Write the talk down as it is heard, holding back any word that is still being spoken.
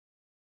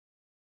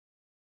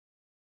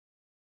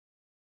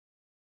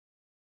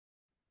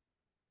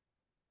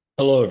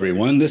Hello,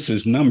 everyone. This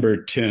is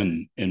number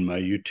 10 in my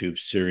YouTube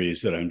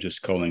series that I'm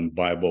just calling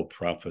Bible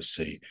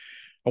Prophecy.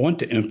 I want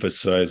to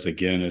emphasize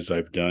again, as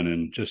I've done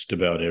in just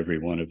about every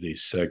one of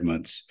these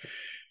segments,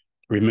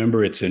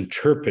 remember it's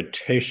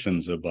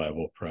interpretations of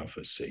Bible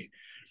prophecy.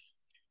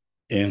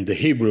 And the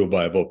Hebrew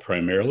Bible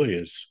primarily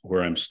is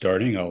where I'm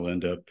starting. I'll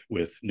end up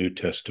with New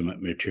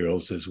Testament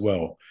materials as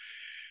well.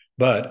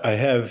 But I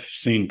have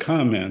seen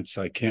comments.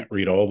 I can't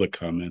read all the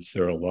comments.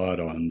 There are a lot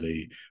on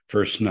the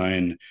first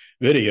 9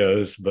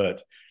 videos,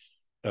 but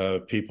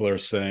people are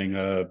saying,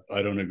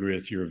 I don't agree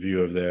with your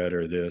view of that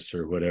or this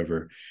or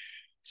whatever.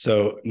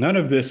 So none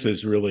of this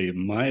is really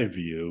my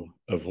view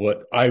of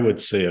what I would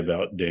say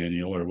about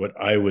Daniel or what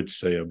I would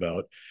say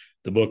about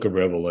the book of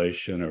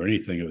Revelation or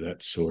anything of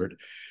that sort.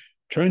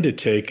 Trying to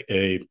take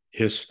a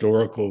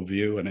historical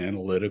view, an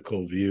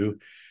analytical view,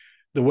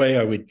 the way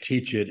I would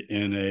teach it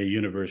in a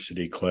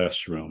university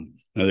classroom.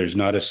 Now, there's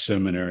not a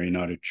seminary,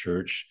 not a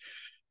church.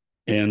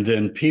 And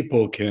then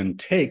people can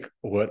take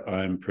what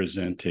I'm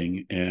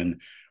presenting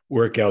and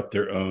work out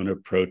their own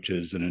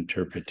approaches and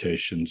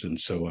interpretations and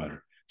so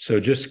on. So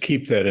just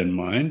keep that in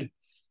mind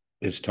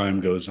as time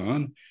goes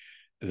on,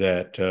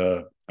 that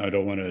I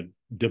don't want to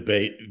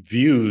debate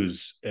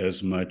views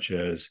as much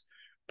as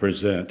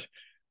present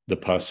the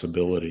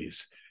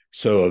possibilities.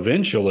 So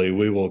eventually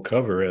we will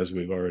cover, as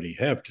we've already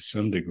have to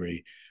some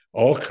degree,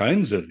 all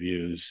kinds of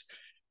views,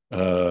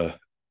 none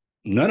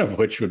of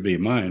which would be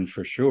mine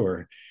for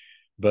sure,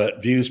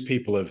 but views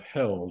people have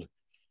held.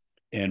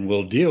 And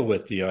we'll deal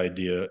with the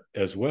idea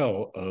as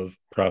well of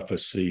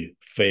prophecy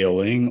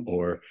failing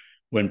or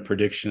when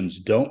predictions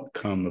don't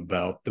come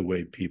about the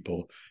way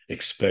people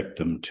expect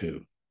them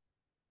to.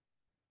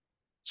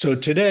 So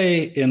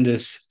today, in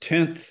this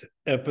 10th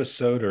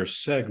episode or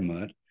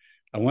segment,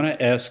 I want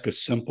to ask a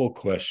simple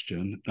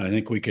question. I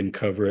think we can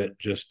cover it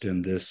just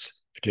in this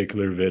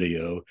particular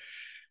video.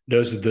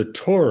 Does the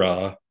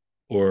Torah,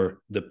 or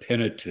the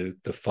Pentateuch,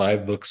 the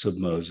 5 books of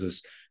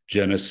Moses,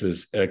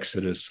 Genesis,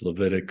 Exodus,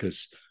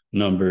 Leviticus,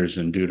 Numbers,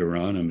 and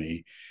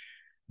Deuteronomy,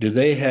 do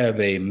they have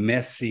a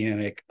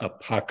messianic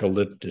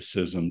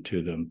apocalypticism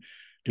to them?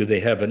 Do they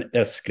have an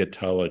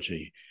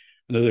eschatology?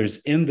 In other words,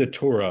 in the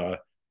Torah,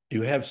 do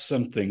you have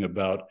something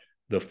about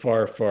the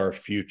far, far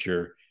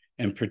future,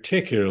 and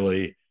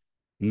particularly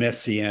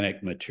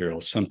messianic material,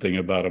 something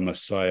about a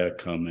Messiah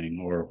coming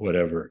or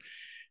whatever?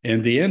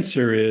 And the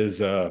answer is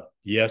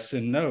yes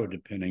and no,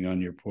 depending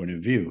on your point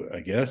of view, I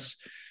guess.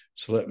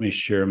 So let me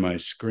share my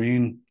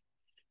screen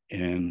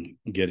and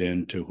get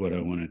into what I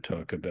want to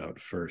talk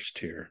about first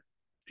here.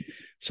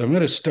 So I'm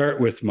going to start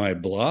with my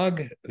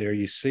blog. There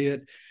you see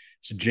it.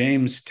 It's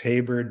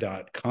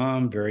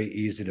jamestabor.com, very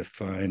easy to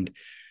find.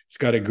 It's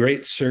got a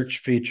great search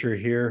feature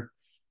here,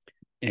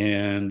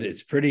 and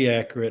it's pretty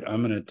accurate.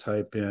 I'm going to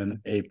type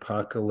in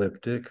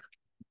apocalyptic,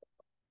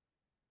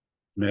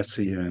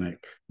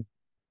 messianic.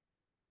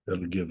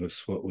 That'll give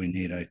us what we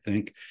need, I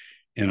think.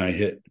 And I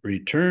hit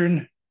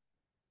return.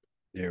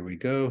 There we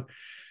go.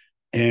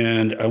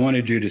 And I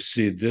wanted you to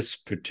see this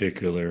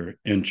particular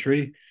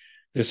entry.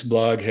 This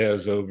blog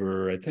has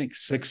over, I think,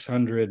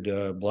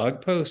 600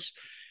 blog posts.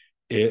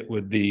 It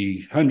would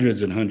be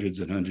hundreds and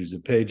hundreds and hundreds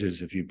of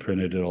pages if you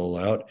printed it all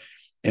out.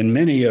 And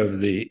many of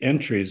the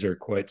entries are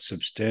quite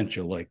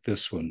substantial, like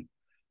this one.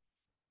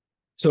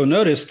 So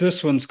notice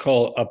this one's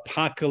called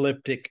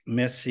Apocalyptic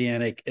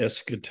Messianic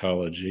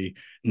Eschatology.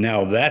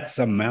 Now that's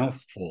a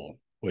mouthful,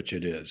 which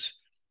it is.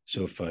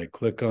 So if I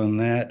click on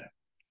that,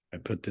 I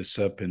put this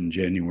up in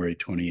January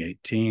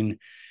 2018.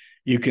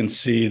 You can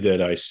see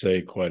that I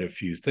say quite a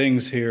few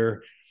things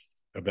here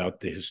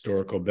about the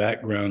historical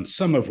background,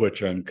 some of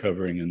which I'm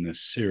covering in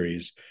this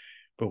series.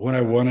 But what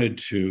I wanted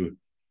to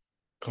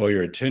call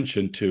your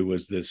attention to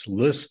was this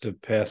list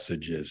of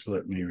passages.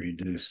 Let me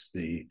reduce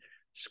the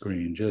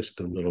screen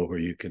just a little where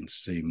you can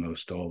see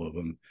most all of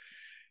them,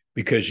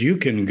 because you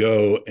can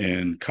go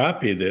and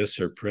copy this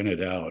or print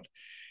it out.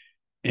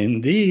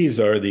 And these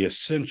are the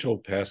essential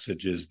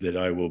passages that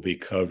I will be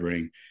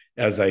covering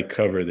as I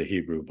cover the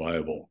Hebrew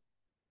Bible.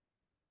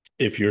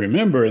 If you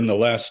remember, in the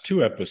last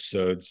 2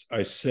 episodes,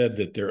 I said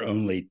that there are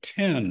only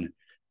 10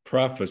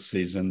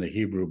 prophecies in the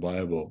Hebrew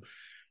Bible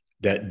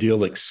that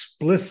deal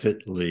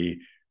explicitly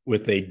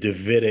with a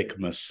Davidic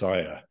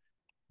Messiah.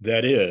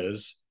 That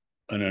is,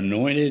 an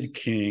anointed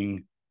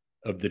king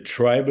of the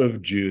tribe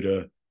of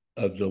Judah,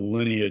 of the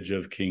lineage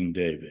of King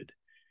David.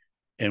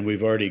 And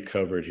we've already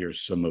covered here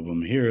some of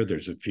them here.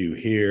 There's a few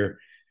here.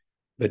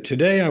 But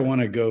today I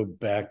want to go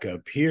back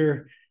up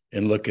here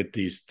and look at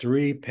these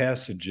 3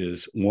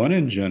 passages, one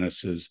in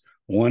Genesis,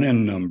 one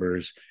in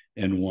Numbers,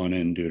 and one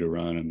in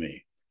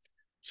Deuteronomy.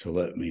 So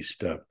let me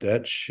stop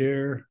that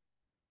share,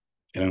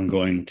 and I'm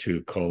going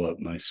to call up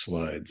my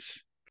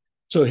slides.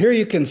 So here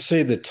you can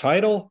see the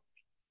title,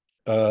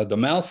 the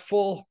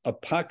mouthful,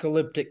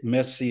 Apocalyptic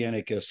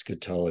Messianic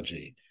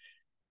Eschatology.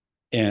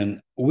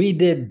 And we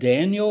did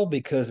Daniel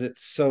because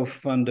it's so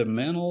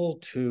fundamental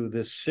to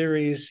this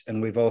series,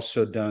 and we've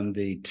also done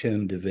the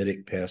 10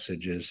 Davidic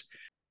passages.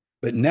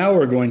 But now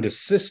we're going to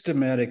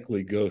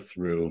systematically go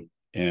through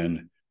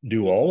and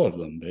do all of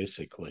them,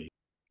 basically.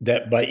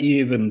 that by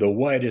even the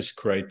widest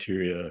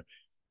criteria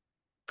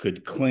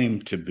could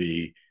claim to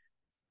be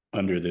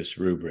under this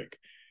rubric.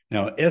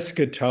 Now,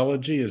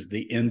 eschatology is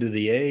the end of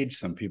the age.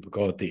 Some people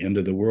call it the end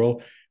of the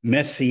world.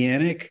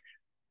 Messianic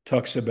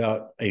talks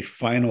about a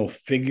final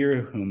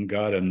figure whom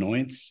God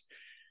anoints.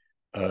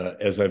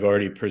 As I've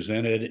already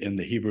presented in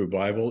the Hebrew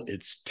Bible,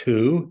 it's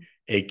two,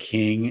 a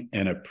king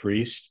and a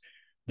priest.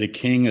 The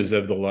king is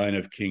of the line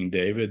of King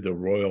David, the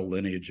royal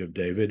lineage of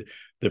David.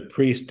 The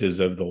priest is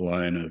of the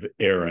line of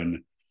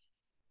Aaron,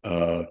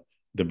 the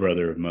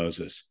brother of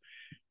Moses.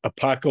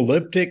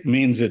 Apocalyptic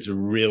means it's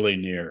really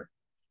near.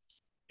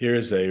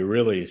 Here's a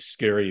really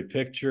scary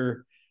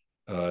picture.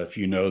 If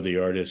you know the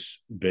artist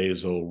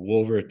Basil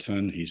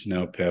Wolverton, he's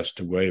now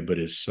passed away, but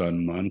his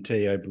son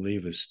Monte, I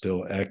believe, is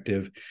still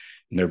active.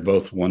 And they're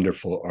both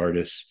wonderful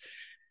artists.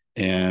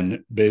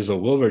 And Basil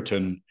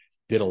Wolverton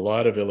did a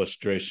lot of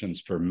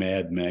illustrations for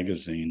Mad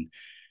magazine.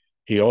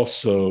 He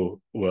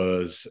also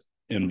was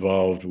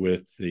involved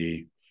with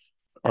the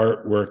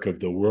artwork of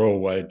the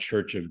Worldwide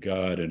Church of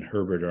God and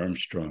Herbert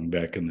Armstrong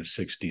back in the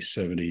 60s,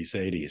 70s,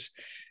 80s.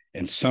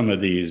 And some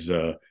of these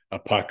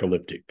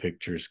apocalyptic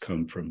pictures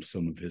come from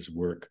some of his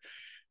work.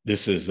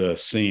 This is a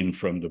scene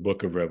from the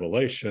book of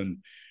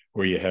Revelation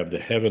where you have the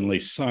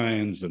heavenly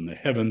signs and the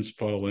heavens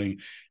falling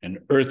and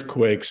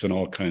earthquakes and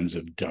all kinds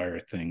of dire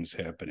things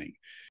happening.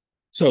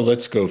 So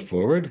let's go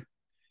forward.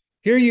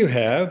 Here you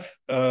have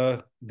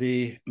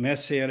the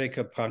Messianic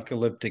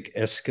Apocalyptic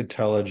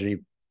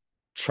Eschatology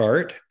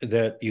chart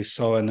that you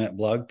saw in that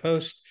blog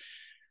post.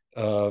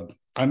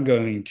 I'm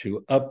going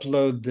to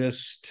upload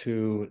this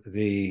to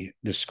the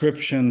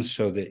description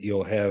so that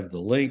you'll have the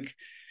link.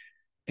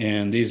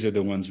 And these are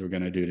the ones we're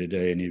going to do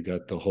today. And you've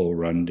got the whole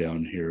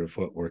rundown here of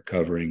what we're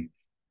covering.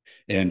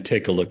 And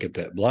take a look at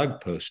that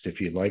blog post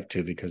if you'd like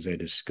to, because I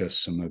discuss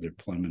some other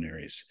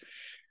preliminaries.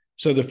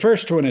 So the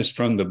first one is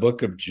from the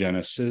book of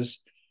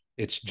Genesis.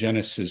 It's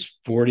Genesis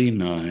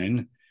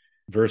 49.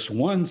 Verse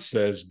 1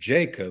 says,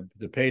 Jacob,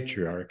 the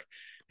patriarch,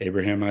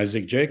 Abraham,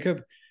 Isaac,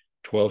 Jacob,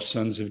 12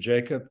 sons of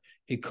Jacob,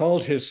 he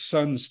called his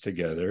sons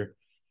together,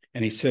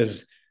 and he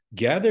says,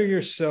 gather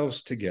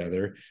yourselves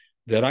together,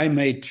 that I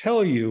may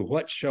tell you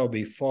what shall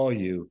befall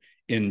you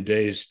in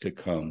days to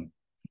come.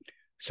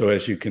 So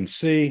as you can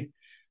see,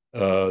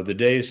 the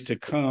days to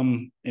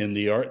come in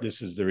the art,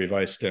 this is the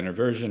Revised Standard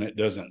Version. It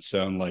doesn't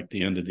sound like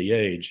the end of the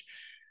age,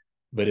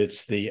 but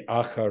it's the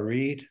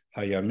Acharit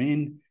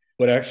Hayamin,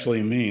 what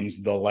actually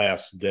means the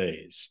last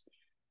days.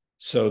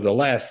 So the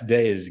last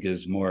days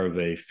gives more of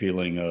a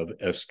feeling of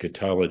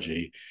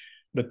eschatology,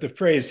 but the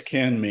phrase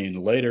can mean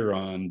later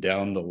on,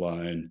 down the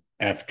line,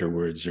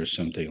 afterwards, or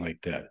something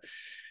like that.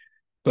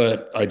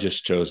 But I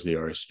just chose the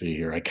RSV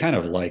here. I kind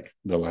of like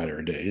the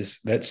latter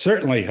days. That's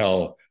certainly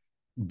how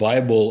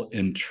Bible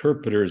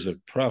interpreters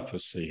of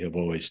prophecy have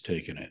always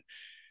taken it.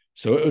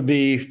 So it would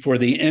be for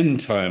the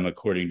end time,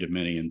 according to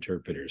many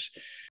interpreters.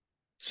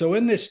 So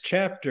in this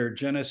chapter,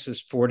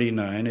 Genesis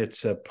 49,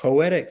 it's a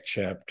poetic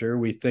chapter.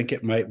 We think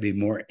it might be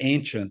more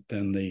ancient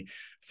than the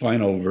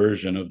final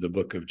version of the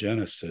book of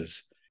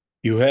Genesis.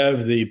 You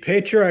have the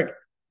patriarch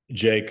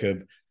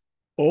Jacob,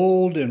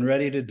 old and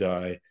ready to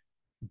die,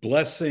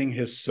 blessing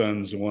his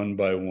sons one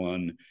by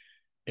one,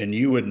 and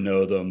you would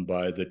know them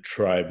by the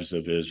tribes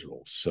of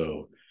Israel.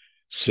 So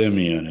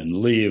Simeon and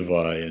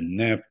Levi and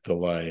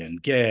Naphtali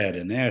and Gad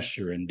and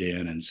Asher and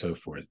Dan and so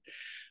forth.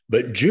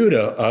 But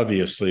Judah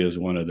obviously is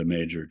one of the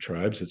major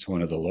tribes. It's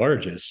one of the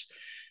largest.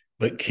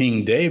 But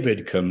King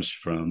David comes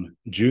from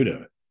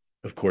Judah.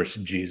 Of course,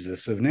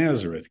 Jesus of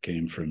Nazareth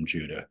came from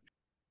Judah.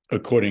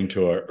 According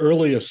to our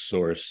earliest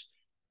source,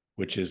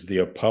 which is the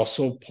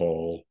Apostle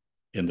Paul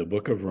in the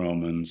book of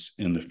Romans,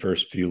 in the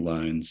first few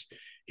lines,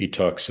 he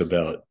talks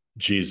about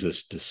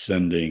Jesus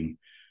descending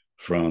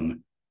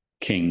from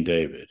King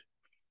David.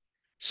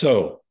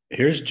 So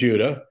here's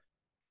Judah.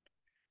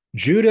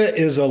 Judah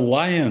is a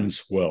lion's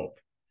whelp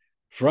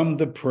from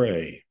the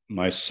prey.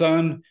 My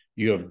son,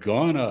 you have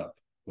gone up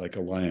like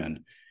a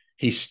lion.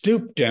 He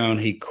stooped down,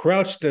 he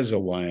crouched as a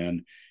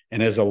lion,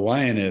 and as a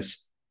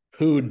lioness,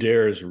 who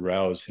dares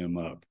rouse him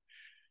up?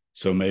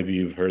 So maybe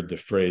you've heard the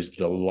phrase,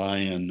 the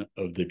Lion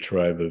of the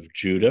tribe of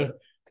Judah.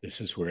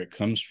 This is where it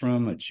comes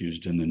from. It's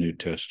used in the New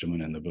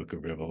Testament in the book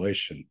of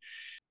Revelation.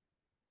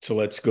 So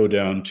let's go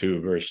down to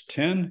verse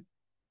 10.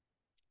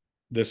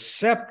 The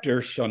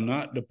scepter shall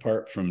not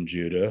depart from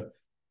Judah,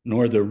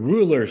 nor the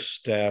ruler's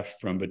staff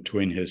from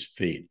between his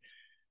feet.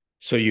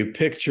 So you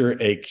picture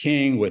a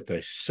king with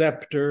a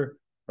scepter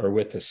or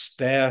with a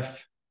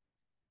staff,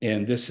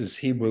 and this is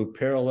Hebrew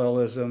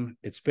parallelism.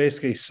 It's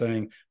basically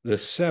saying the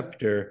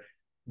scepter,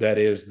 that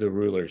is the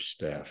ruler's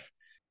staff.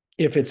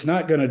 If it's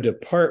not going to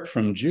depart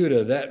from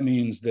Judah, that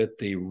means that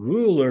the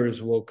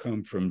rulers will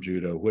come from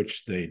Judah,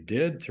 which they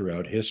did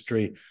throughout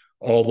history,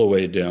 all the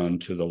way down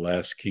to the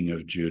last king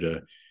of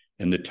Judah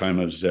in the time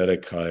of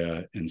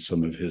Zedekiah and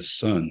some of his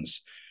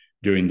sons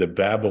during the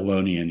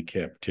Babylonian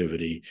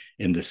captivity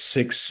in the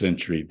 6th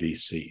century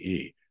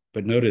BCE.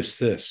 But notice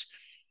this,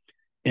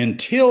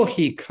 until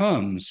he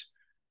comes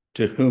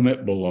to whom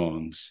it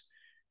belongs,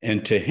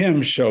 and to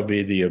him shall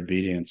be the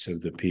obedience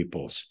of the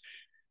peoples.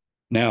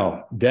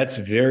 Now, that's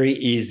very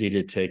easy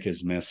to take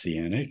as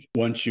messianic.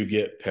 Once you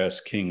get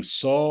past King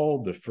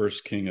Saul, the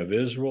first king of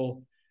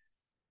Israel,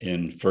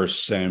 in 1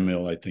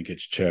 Samuel, I think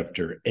it's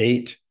chapter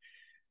 8,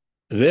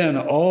 then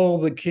all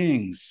the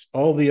kings,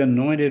 all the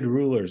anointed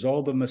rulers,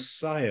 all the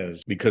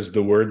messiahs, because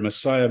the word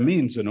Messiah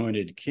means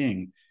anointed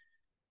king,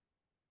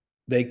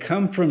 they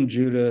come from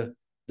Judah,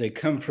 they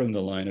come from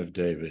the line of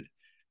David.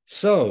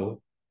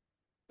 So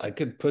I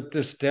could put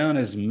this down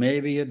as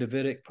maybe a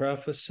Davidic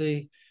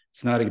prophecy.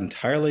 It's not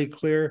entirely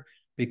clear,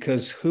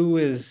 because who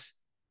is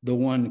the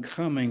one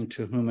coming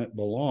to whom it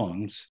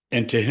belongs?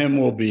 And to him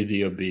will be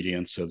the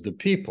obedience of the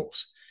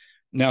peoples.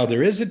 Now,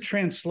 there is a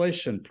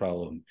translation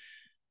problem.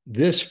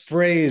 This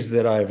phrase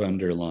that I've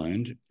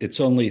underlined, it's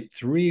only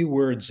 3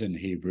 words in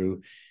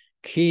Hebrew,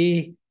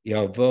 ki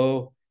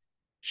yavo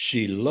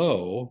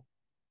Shiloh,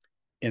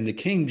 and the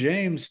King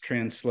James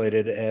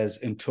translated as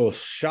until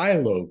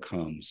Shiloh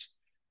comes.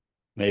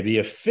 Maybe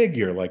a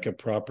figure, like a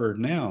proper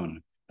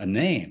noun, a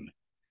name,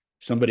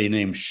 somebody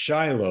named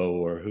Shiloh,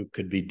 or who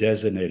could be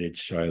designated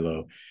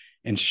Shiloh.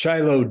 And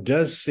Shiloh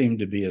does seem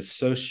to be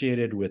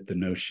associated with the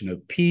notion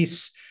of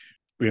peace.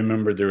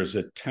 Remember, there was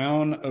a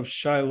town of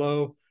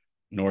Shiloh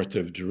north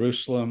of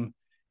Jerusalem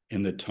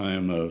in the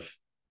time of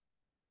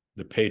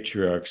the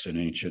patriarchs in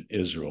ancient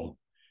Israel.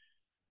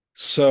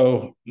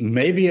 So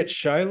maybe it's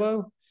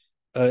Shiloh.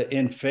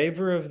 In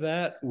favor of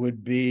that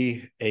would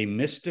be a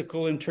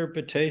mystical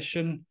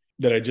interpretation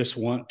that I just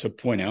want to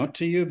point out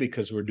to you,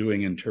 because we're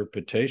doing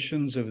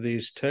interpretations of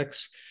these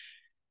texts.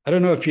 I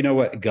don't know if you know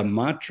what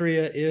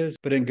gematria is,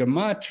 but in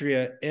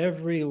gematria,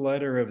 every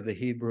letter of the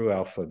Hebrew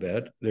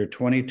alphabet, there are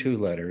 22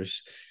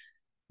 letters,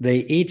 they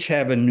each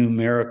have a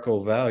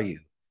numerical value.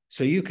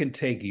 So you can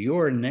take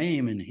your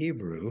name in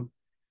Hebrew,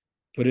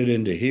 put it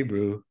into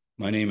Hebrew.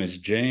 My name is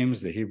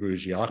James, the Hebrew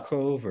is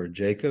Yaakov or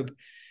Jacob,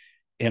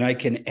 and I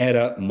can add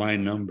up my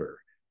number.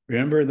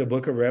 Remember the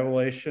book of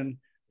Revelation,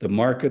 the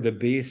mark of the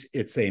beast,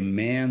 it's a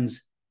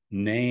man's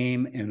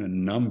name and a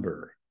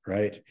number,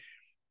 right?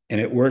 And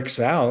it works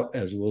out,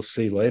 as we'll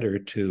see later,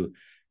 to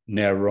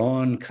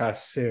Neron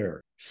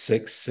Kaser,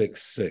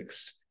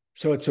 666.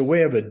 So it's a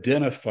way of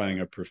identifying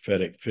a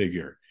prophetic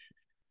figure.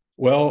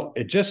 Well,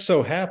 it just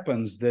so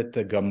happens that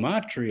the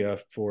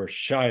gematria for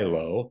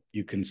Shiloh,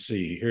 you can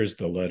see, here's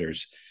the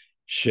letters,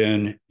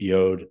 Shin,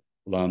 Yod,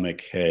 Lamed,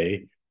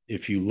 He.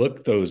 If you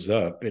look those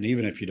up, and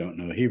even if you don't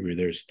know Hebrew,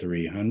 there's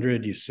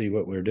 300, you see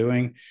what we're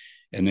doing?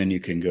 And then you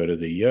can go to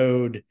the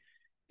Yod,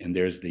 and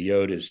there's the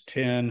Yod is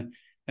 10.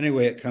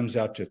 Anyway, it comes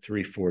out to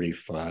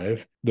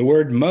 345. The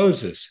word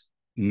Moses,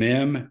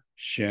 Mem,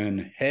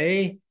 Shin,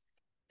 He,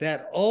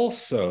 that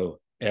also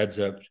adds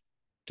up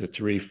to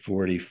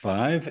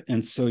 345.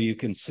 And so you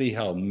can see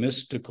how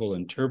mystical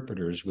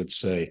interpreters would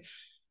say,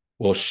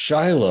 well,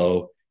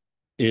 Shiloh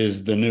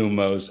is the new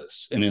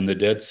Moses. And in the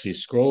Dead Sea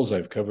Scrolls,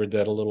 I've covered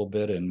that a little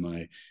bit in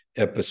my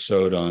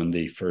episode on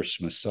the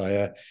first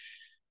Messiah.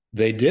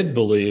 They did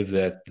believe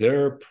that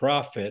their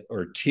prophet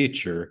or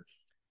teacher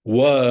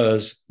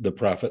was the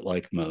prophet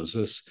like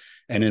Moses.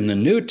 And in the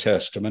New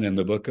Testament, in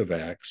the book of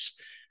Acts,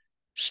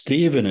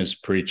 Stephen is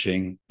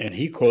preaching, and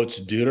he quotes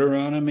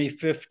Deuteronomy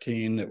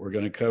 15 that we're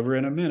going to cover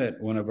in a minute,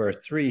 one of our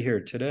 3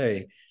 here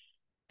today,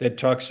 that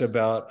talks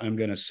about, I'm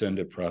going to send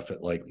a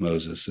prophet like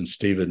Moses. And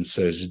Stephen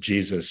says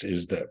Jesus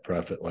is that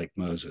prophet like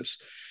Moses.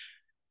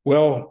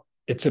 Well,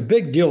 it's a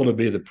big deal to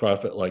be the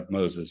prophet like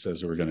Moses,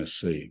 as we're going to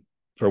see.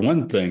 For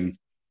one thing,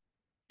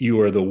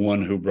 you are the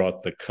one who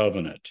brought the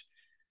covenant.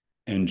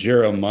 And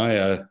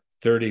Jeremiah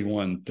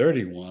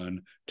 31:31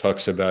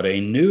 talks about a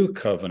new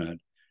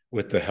covenant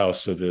with the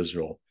house of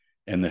Israel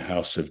and the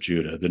house of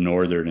Judah, the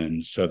northern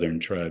and southern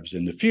tribes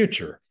in the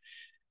future,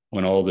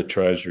 when all the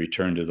tribes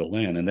return to the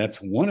land. And that's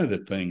one of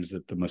the things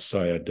that the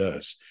Messiah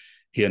does.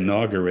 He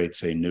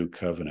inaugurates a new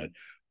covenant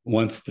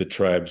once the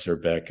tribes are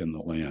back in the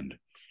land.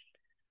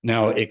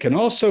 Now, it can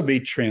also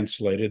be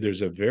translated,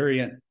 there's a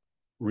variant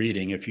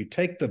reading. If you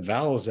take the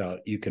vowels out,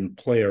 you can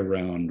play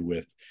around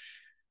with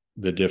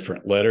the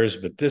different letters,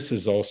 but this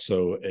is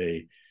also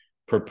a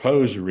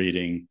proposed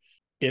reading.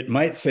 It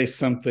might say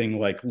something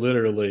like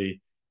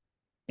literally,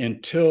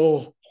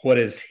 until what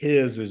is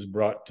his is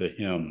brought to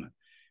him.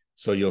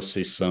 So you'll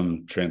see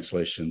some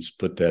translations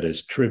put that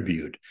as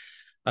tribute.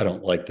 I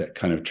don't like that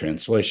kind of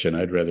translation.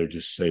 I'd rather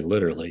just say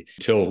literally,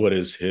 till what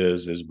is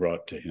his is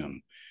brought to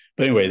him.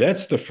 But anyway,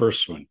 that's the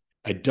first one.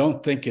 I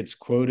don't think it's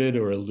quoted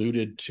or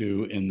alluded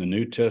to in the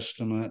New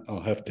Testament.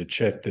 I'll have to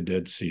check the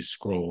Dead Sea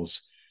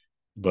Scrolls,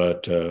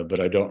 but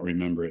I don't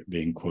remember it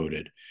being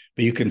quoted.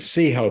 But you can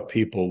see how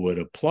people would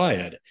apply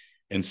it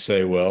and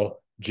say,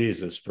 well,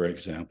 Jesus, for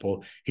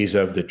example, he's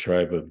of the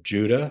tribe of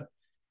Judah,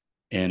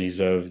 and he's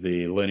of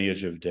the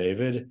lineage of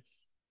David,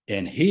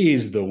 and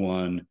he's the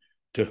one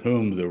to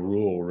whom the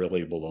rule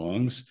really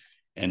belongs,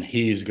 and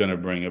he's going to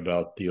bring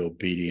about the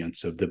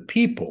obedience of the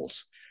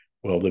peoples.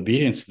 Well, the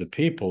obedience of the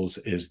peoples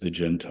is the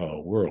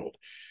Gentile world.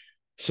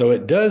 So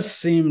it does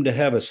seem to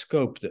have a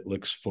scope that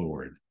looks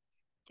forward.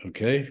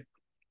 Okay.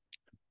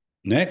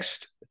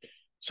 Next,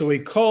 So we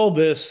call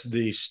this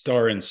the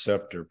Star and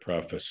Scepter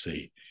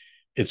prophecy.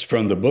 It's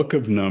from the book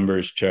of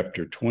Numbers,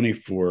 chapter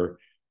 24,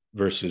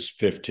 verses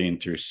 15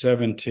 through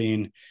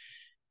 17.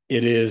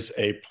 It is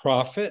a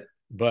prophet,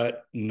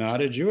 but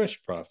not a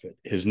Jewish prophet.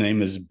 His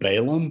name is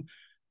Balaam.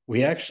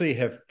 We actually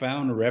have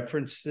found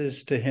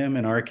references to him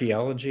in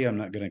archaeology. I'm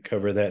not going to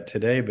cover that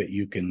today, but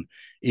you can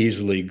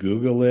easily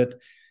Google it.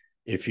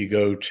 If you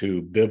go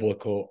to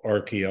Biblical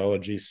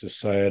Archaeology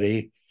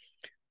Society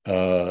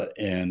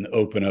and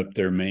open up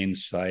their main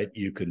site,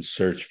 you can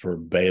search for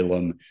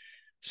Balaam,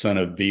 son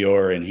of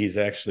Beor, and he's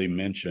actually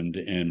mentioned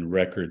in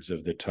records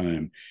of the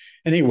time.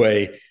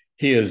 Anyway,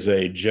 he is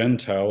a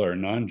Gentile or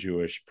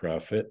non-Jewish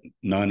prophet,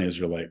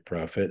 non-Israelite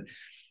prophet,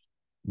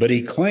 but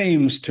he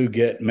claims to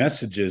get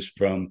messages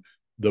from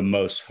the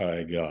Most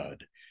High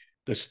God.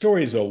 The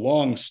story is a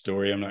long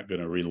story. I'm not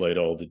going to relate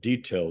all the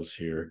details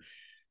here,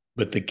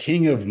 but the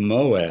king of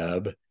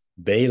Moab,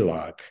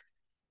 Balak,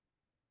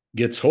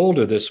 gets hold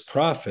of this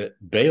prophet,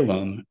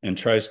 Balaam, and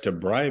tries to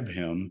bribe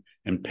him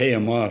and pay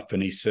him off.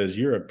 And he says,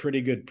 "You're a pretty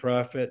good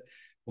prophet.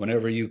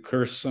 Whenever you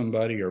curse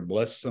somebody or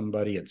bless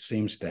somebody, it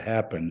seems to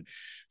happen.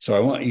 So I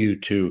want you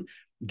to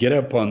get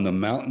up on the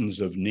mountains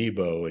of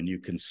Nebo, and you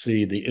can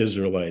see the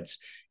Israelites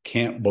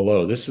camp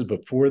below." This is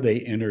before they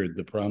entered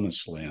the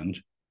promised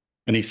land.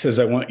 And he says,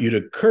 "I want you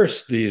to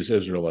curse these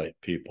Israelite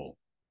people."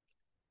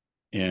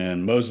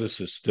 And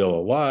Moses is still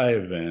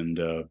alive,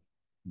 and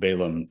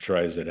Balaam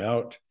tries it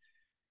out.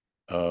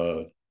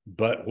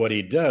 But what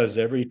he does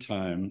every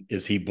time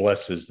is he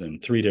blesses them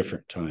 3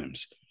 different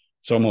times.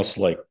 It's almost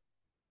like,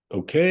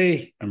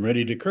 okay, I'm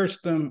ready to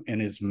curse them, and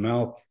his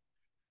mouth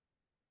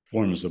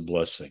forms a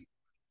blessing.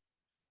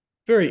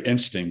 Very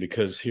interesting,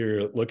 because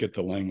here, look at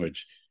the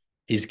language.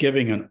 He's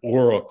giving an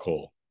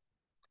oracle.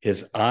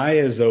 His eye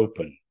is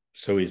open,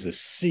 so he's a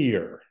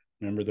seer.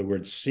 Remember the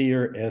word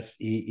seer,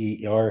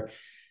 S-E-E-R?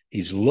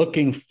 He's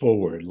looking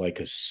forward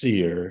like a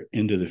seer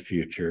into the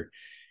future,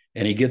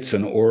 and he gets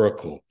an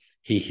oracle.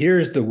 He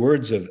hears the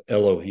words of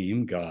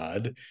Elohim,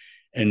 God,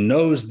 and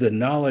knows the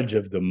knowledge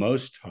of the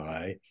Most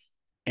High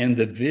and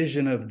the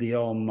vision of the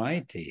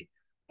Almighty.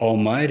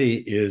 Almighty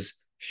is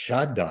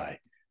Shaddai.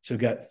 So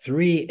we've got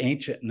 3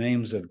 ancient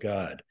names of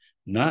God,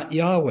 not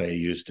Yahweh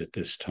used at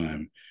this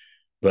time,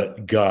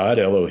 but God,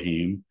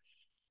 Elohim,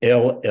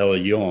 El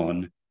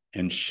Elyon,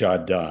 and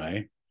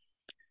Shaddai,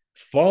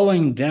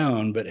 falling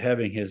down but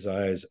having his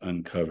eyes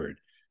uncovered.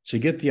 So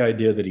you get the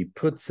idea that he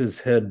puts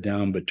his head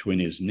down between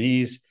his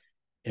knees,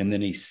 and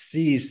then he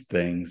sees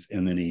things,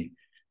 and then he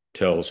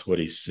tells what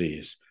he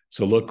sees.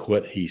 So look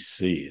what he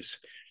sees.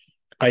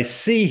 "I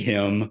see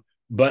him,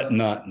 but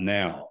not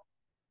now."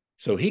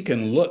 So he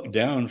can look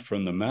down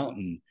from the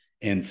mountain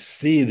and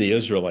see the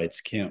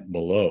Israelites camp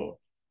below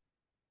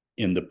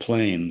in the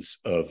plains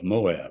of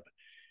Moab.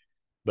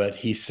 But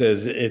he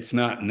says, it's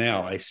not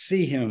now. "I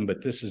see him,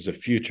 but this is a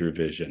future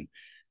vision.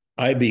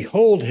 I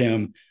behold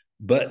him,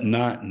 but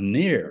not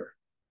near."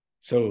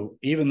 So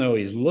even though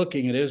he's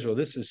looking at Israel,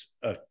 this is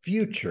a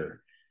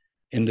future.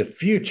 In the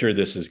future,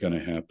 this is going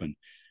to happen.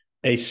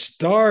 "A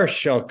star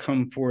shall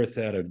come forth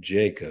out of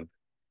Jacob,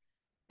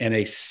 and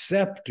a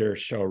scepter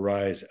shall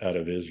rise out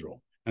of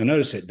Israel." Now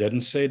notice it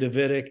doesn't say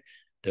Davidic,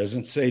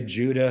 doesn't say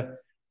Judah.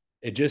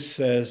 It just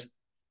says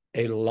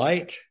a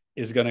light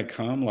is going to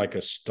come like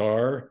a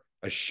star,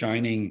 a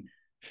shining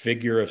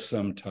figure of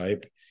some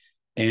type,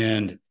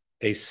 and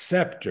a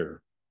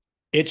scepter.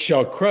 "It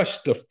shall crush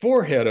the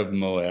forehead of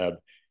Moab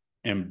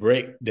and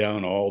break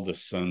down all the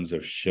sons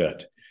of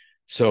Shet."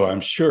 So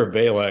I'm sure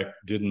Balak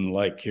didn't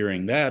like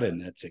hearing that,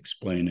 and that's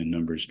explained in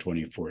Numbers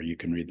 24. You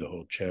can read the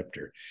whole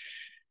chapter.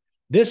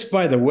 This,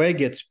 by the way,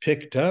 gets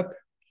picked up,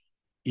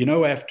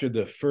 after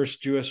the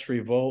first Jewish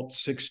revolt,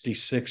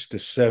 66 to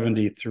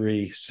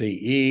 73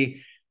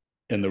 CE,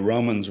 and the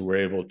Romans were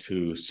able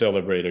to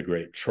celebrate a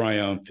great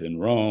triumph in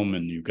Rome,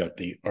 and you've got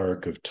the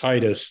Ark of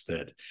Titus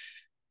that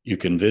you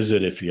can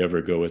visit if you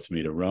ever go with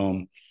me to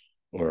Rome.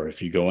 Or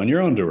if you go on your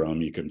own to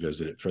Rome, you can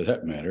visit it for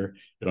that matter.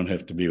 You don't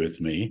have to be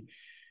with me.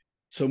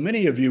 So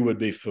many of you would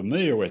be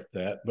familiar with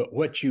that, but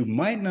what you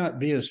might not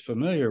be as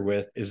familiar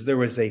with is there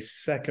was a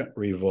second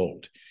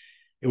revolt.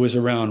 It was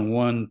around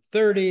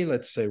 130,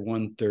 let's say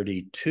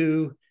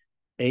 132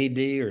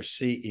 AD or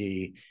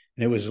CE,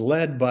 and it was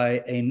led by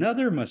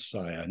another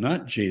Messiah,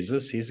 not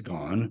Jesus, he's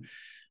gone,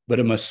 but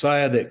a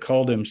Messiah that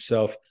called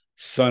himself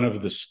Son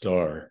of the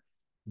Star.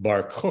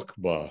 Bar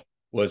Kokhba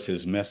was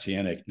his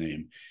messianic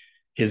name.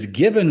 His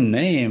given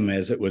name,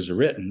 as it was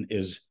written,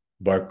 is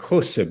Bar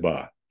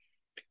Kokhba,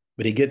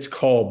 but he gets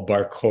called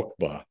Bar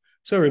Kokhba.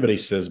 So everybody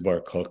says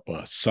Bar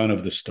Kokhba, son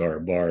of the star.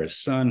 Bar is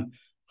son,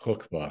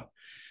 Kokhba.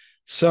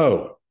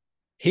 So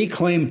he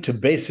claimed to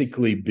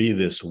basically be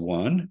this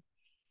one,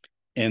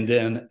 and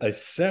then a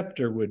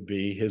scepter would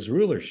be his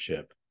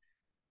rulership,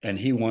 and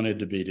he wanted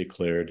to be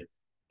declared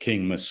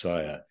King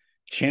Messiah.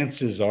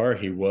 Chances are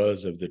he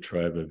was of the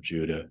tribe of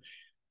Judah.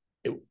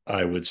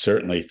 I would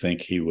certainly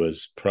think he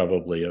was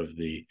probably of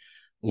the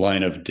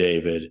line of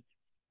David,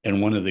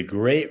 and one of the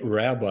great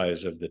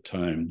rabbis of the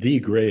time, the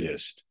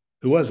greatest,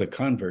 who was a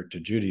convert to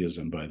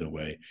Judaism, by the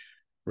way,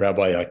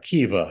 Rabbi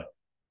Akiva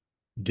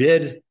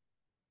did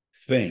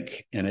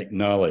think and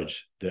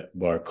acknowledge that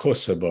Bar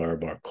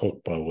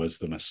Kokhba was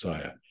the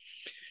Messiah.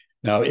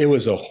 Now, it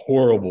was a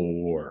horrible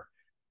war.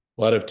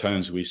 A lot of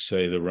times we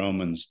say the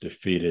Romans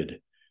defeated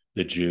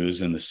the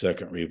Jews in the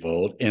Second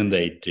Revolt, and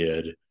they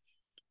did,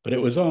 but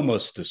it was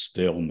almost a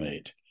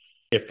stalemate.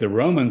 If the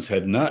Romans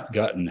had not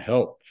gotten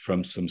help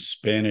from some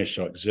Spanish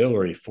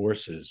auxiliary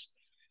forces,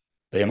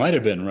 they might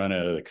have been run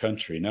out of the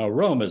country. Now,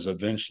 Rome is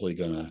eventually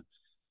going to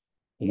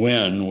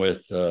win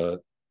with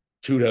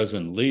 24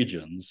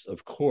 legions,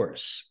 of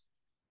course,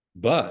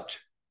 but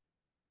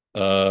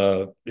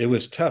it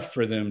was tough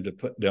for them to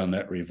put down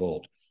that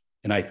revolt.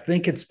 And I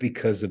think it's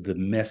because of the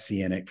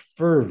messianic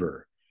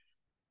fervor.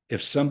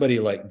 If somebody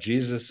like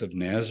Jesus of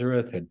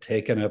Nazareth had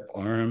taken up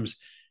arms,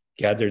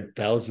 gathered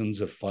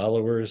thousands of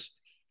followers,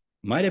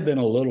 might have been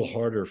a little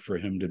harder for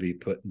him to be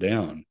put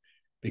down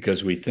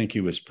because we think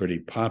he was pretty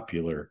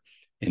popular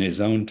in his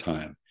own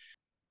time.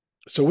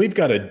 So we've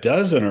got a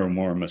dozen or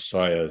more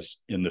messiahs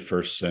in the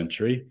first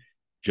century.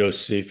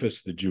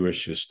 Josephus, the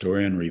Jewish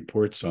historian,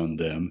 reports on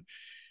them.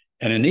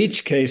 And in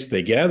each case,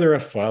 they gather a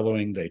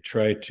following. They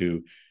try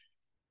to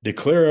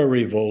declare a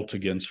revolt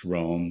against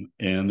Rome,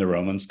 and the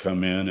Romans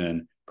come in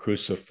and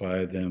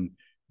crucify them,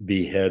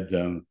 behead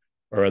them,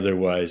 or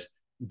otherwise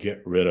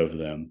get rid of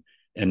them.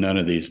 And none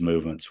of these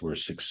movements were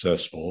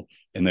successful.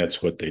 And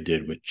that's what they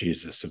did with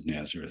Jesus of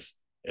Nazareth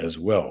as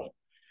well.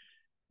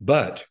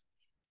 But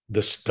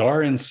the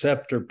Star and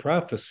Scepter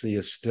prophecy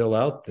is still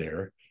out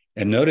there.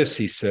 And notice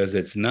he says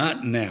it's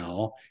not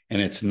now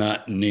and it's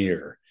not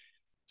near.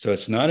 So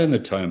it's not in the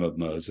time of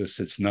Moses.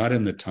 It's not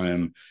in the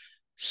time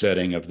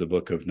setting of the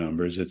book of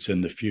Numbers. It's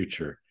in the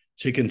future.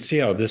 So you can see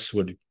how this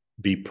would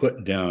be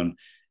put down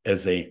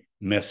as a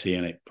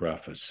messianic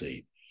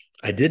prophecy.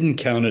 I didn't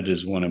count it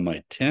as one of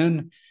my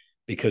 10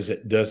 because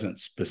it doesn't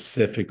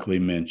specifically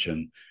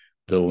mention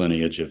the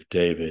lineage of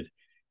David.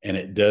 And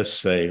it does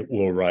say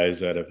will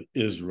rise out of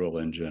Israel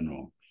in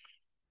general.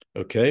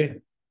 Okay.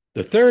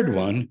 The third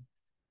one,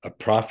 a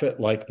prophet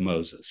like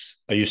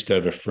Moses. I used to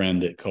have a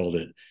friend that called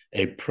it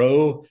a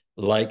pro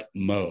like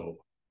Mo.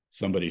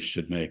 Somebody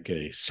should make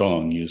a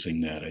song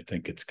using that. I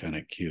think it's kind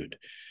of cute.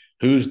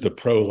 Who's the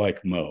pro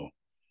like Mo?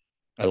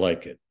 I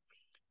like it.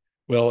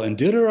 Well, in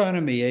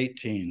Deuteronomy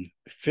 18,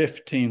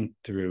 15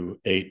 through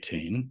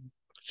 18,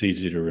 it's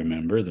easy to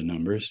remember the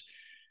numbers.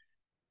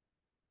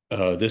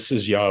 This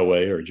is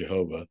Yahweh or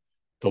Jehovah.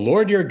 The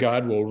Lord your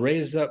God will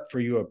raise up for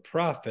you a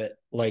prophet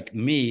like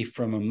me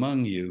from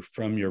among you,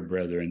 from your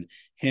brethren.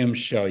 Him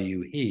shall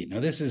you heed. Now,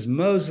 this is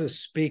Moses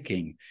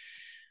speaking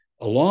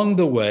along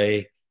the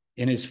way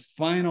in his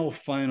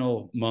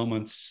final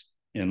moments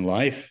in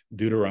life.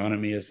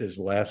 Deuteronomy is his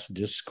last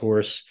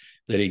discourse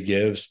that he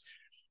gives.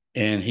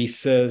 And he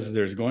says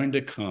there's going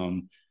to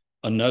come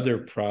another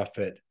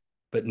prophet.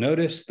 But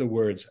notice the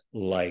words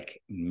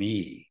like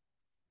me,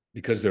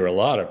 because there are a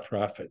lot of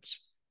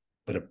prophets.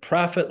 But a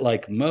prophet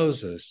like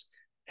Moses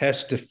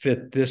has to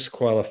fit this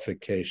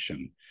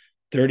qualification.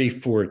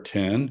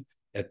 34:10,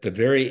 at the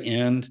very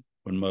end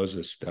when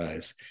Moses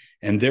dies.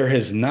 And there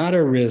has not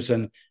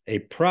arisen a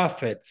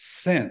prophet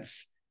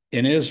since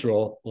in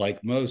Israel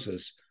like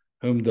Moses,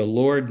 whom the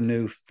Lord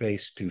knew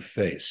face to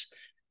face.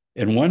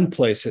 In one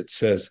place it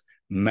says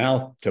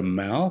mouth to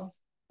mouth,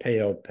 pe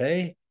el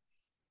pe.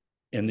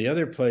 In the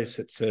other place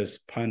it says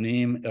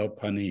panim el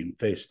panim,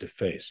 face to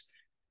face.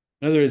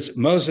 In other words,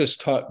 Moses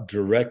talked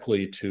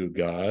directly to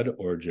God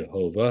or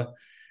Jehovah,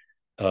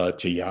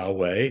 to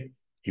Yahweh.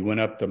 He went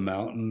up the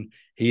mountain.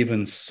 He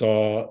even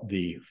saw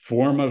the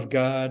form of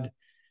God.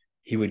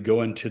 He would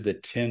go into the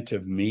tent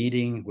of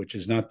meeting, which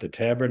is not the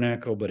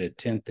tabernacle, but a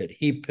tent that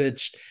he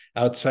pitched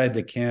outside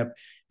the camp,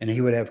 and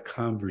he would have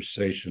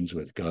conversations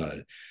with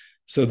God.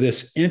 So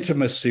this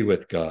intimacy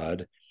with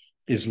God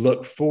is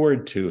looked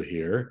forward to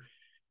here.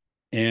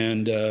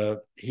 And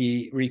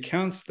he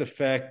recounts the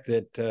fact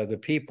that the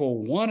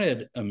people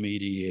wanted a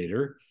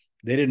mediator.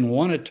 They didn't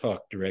want to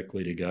talk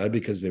directly to God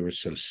because they were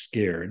so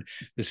scared.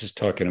 This is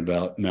talking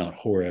about Mount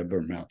Horeb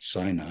or Mount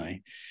Sinai.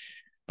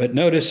 But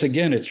notice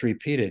again, it's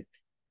repeated.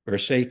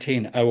 Verse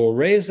 18, I will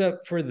raise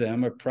up for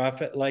them a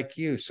prophet like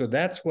you. So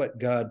that's what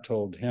God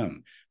told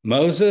him.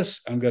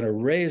 Moses, I'm going to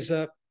raise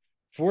up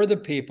for the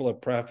people a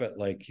prophet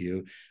like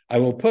you. I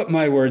will put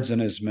my words in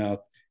his mouth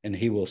and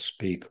he will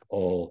speak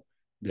all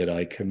that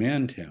I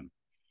command him.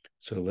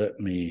 So let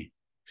me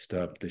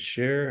stop the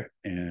share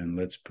and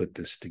let's put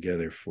this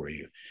together for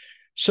you.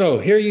 So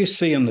here you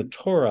see in the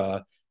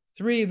Torah,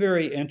 3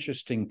 very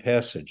interesting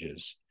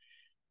passages.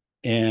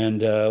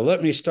 And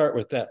let me start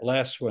with that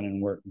last one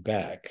and work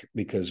back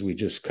because we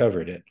just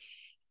covered it.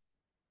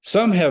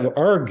 Some have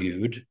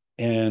argued,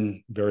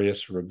 and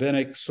various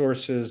rabbinic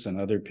sources and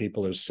other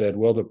people have said,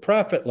 well, the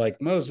prophet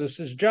like Moses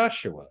is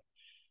Joshua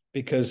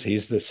because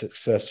he's the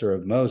successor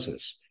of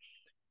Moses.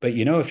 But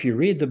you know, if you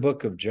read the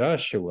book of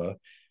Joshua,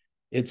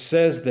 it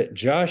says that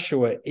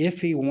Joshua,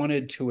 if he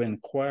wanted to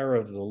inquire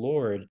of the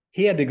Lord,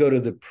 he had to go to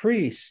the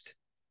priest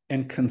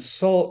and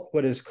consult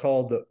what is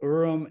called the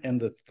Urim and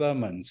the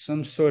Thummim,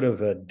 some sort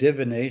of a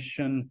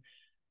divination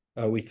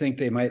We think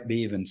they might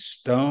be even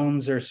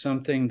stones or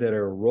something that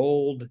are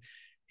rolled.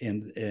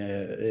 And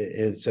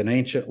it's an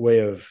ancient way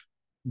of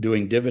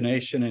doing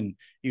divination. And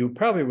you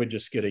probably would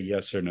just get a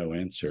yes or no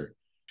answer.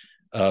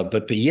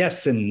 But the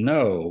yes and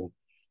no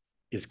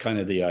is kind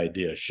of the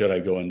idea. Should I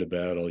go into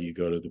battle? You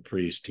go to the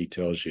priest, he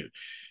tells you.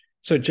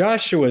 So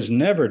Joshua is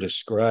never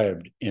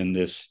described in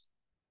this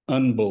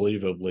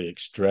unbelievably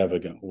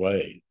extravagant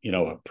way,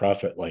 a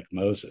prophet like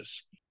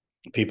Moses.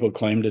 People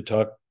claim to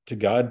talk to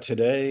God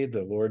today.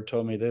 The Lord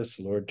told me this,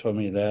 the Lord told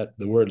me that.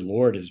 The word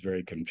Lord is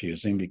very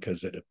confusing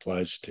because it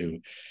applies to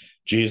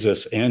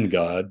Jesus and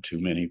God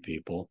to many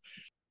people.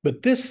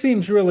 But this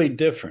seems really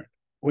different.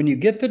 When you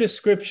get the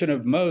description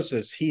of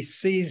Moses, he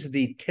sees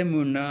the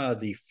timunah,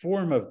 the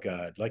form of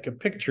God, like a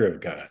picture of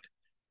God.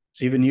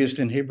 It's even used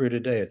in Hebrew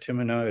today. A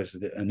timunah is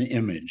an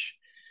image.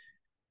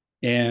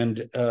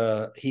 And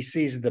he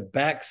sees the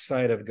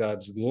backside of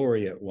God's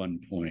glory at one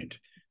point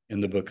in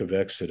the book of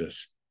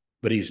Exodus,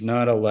 but he's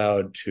not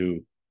allowed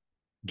to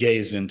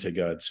gaze into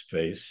God's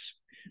face.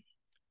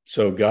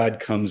 So God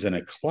comes in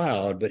a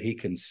cloud, but he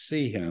can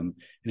see him.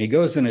 And he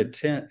goes in a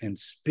tent and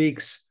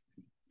speaks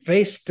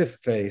face to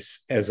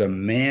face as a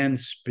man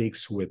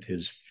speaks with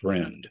his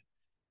friend.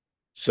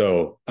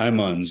 So I'm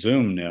on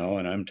Zoom now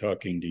and I'm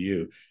talking to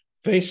you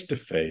face to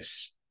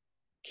face.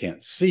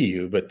 Can't see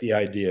you, but the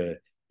idea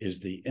is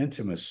the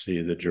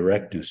intimacy, the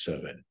directness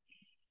of it.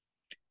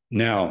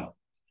 Now,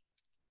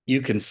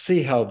 you can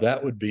see how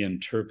that would be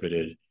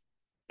interpreted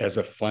as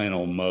a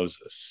final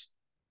Moses.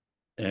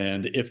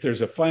 And if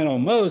there's a final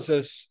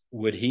Moses,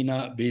 would he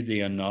not be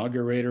the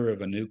inaugurator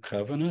of a new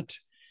covenant?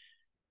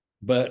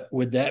 But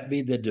would that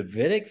be the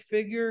Davidic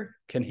figure?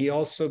 Can he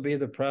also be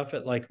the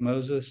prophet like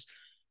Moses?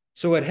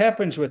 So what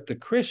happens with the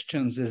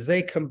Christians is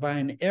they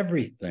combine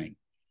everything.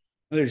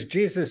 There's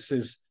Jesus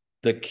is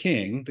the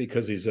king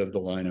because he's of the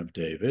line of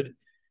David,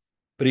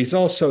 but he's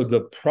also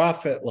the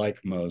prophet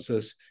like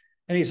Moses,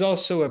 and he's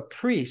also a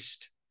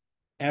priest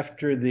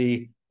after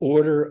the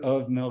order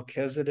of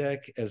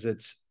Melchizedek, as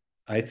it's,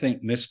 I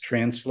think,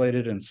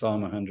 mistranslated in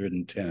Psalm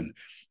 110.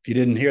 If you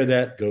didn't hear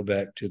that, go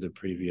back to the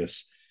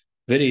previous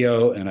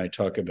video and I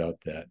talk about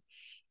that.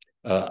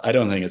 I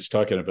don't think it's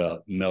talking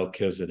about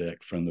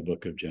Melchizedek from the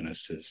book of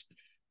Genesis,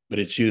 but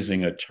it's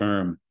using a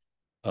term,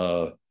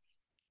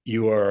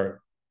 you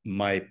are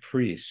my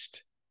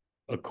priest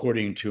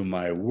according to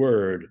my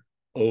word,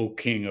 O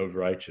King of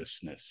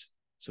righteousness.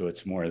 So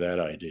it's more that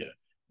idea,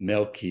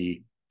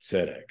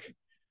 Melchizedek.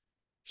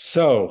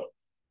 So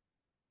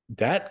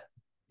that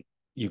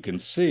you can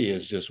see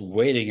is just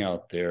waiting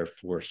out there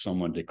for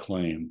someone to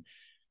claim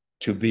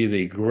to be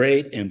the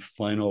great and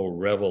final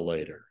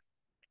revelator,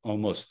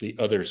 almost the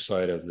other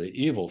side of the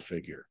evil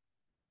figure.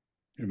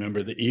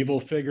 Remember the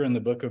evil figure in the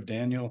book of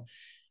Daniel?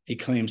 He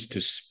claims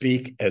to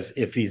speak as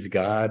if he's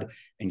God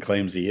and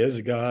claims he is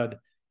God.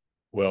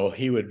 Well,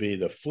 he would be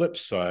the flip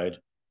side,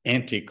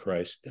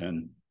 Antichrist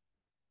then,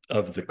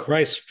 of the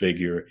Christ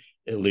figure,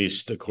 at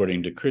least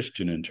according to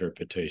Christian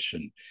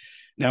interpretation.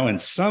 Now, in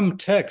some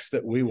texts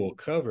that we will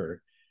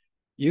cover,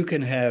 you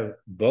can have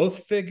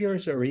both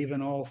figures or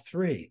even all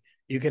three.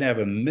 You can have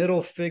a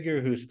middle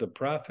figure who's the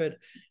prophet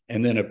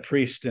and then a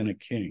priest and a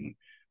king.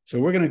 So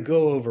we're going to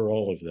go over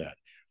all of that.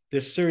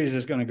 This series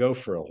is going to go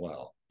for a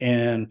while.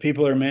 And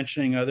people are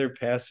mentioning other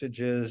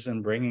passages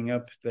and bringing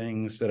up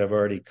things that I've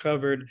already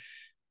covered.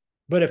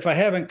 But if I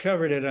haven't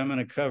covered it, I'm going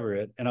to cover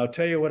it. And I'll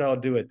tell you what I'll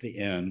do at the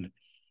end.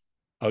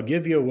 I'll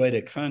give you a way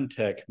to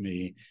contact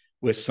me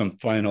with some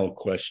final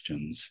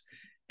questions.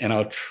 And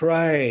I'll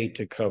try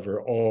to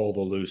cover all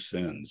the loose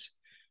ends.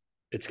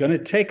 It's going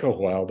to take a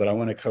while, but I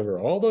want to cover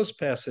all those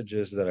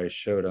passages that I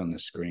showed on the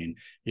screen.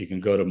 You can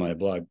go to my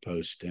blog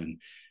post and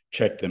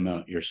check them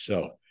out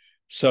yourself.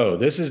 So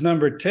this is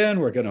number 10.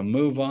 We're going to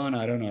move on.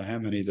 I don't know how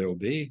many there will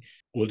be.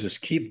 We'll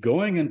just keep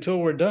going until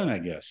we're done, I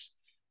guess.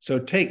 So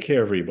take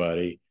care,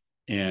 everybody,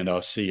 and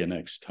I'll see you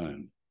next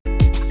time.